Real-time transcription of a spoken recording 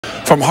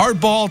From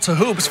hardball to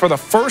hoops, for the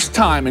first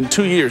time in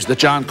 2 years, the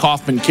Jon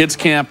Coffman Kids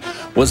Camp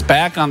was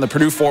back on the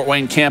Purdue Fort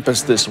Wayne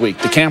campus this week.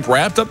 The camp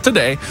wrapped up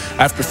today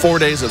after 4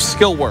 days of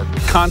skill work,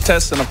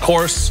 contests, and of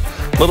course,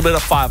 a little bit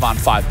of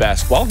 5-on-5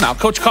 basketball. Now,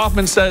 Coach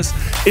Coffman says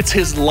it's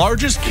his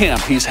largest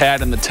camp he's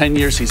had in the 10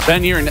 years he's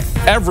been here, and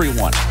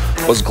everyone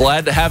was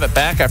glad to have it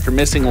back after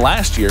missing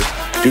last year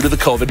due to the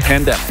COVID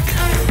pandemic.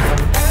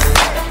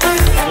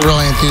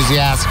 Really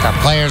enthusiastic. Our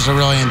players are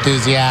really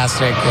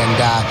enthusiastic,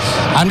 and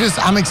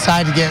I'm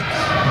excited to get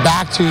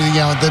back to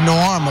the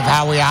norm of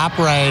how we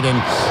operate and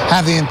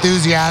have the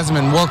enthusiasm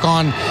and work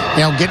on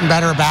getting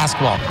better at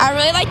basketball. I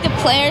really like the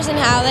players and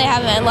how they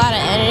have a lot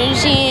of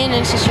energy, and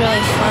it's just really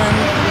fun.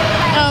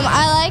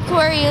 I like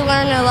where you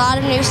learn a lot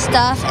of new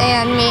stuff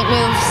and meet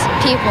new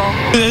people.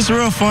 It's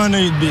real fun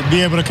to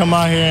be able to come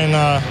out here and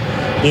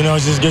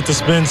just get to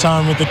spend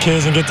time with the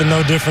kids and get to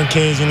know different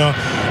kids.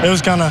 It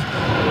was kind of.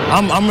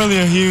 I'm really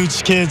a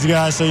huge kids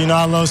guy, so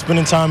I love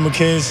spending time with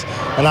kids,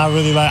 and I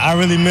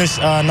really miss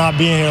not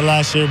being here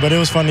last year, but it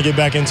was fun to get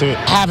back into it.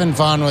 Having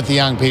fun with the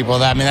young people,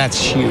 that's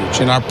huge,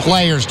 and our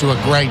players do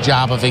a great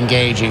job of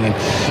engaging, and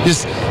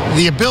just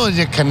the ability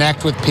to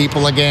connect with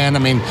people again.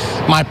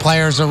 My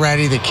players are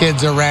ready, the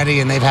kids are ready,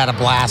 and they've had a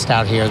blast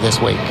out here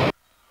this week.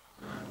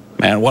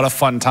 Man, what a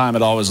fun time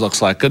it always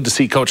looks like. Good to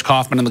see Coach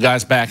Coffman and the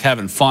guys back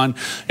having fun.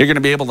 You're going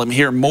to be able to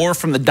hear more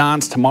from the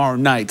Dons tomorrow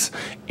night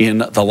in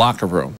the locker room.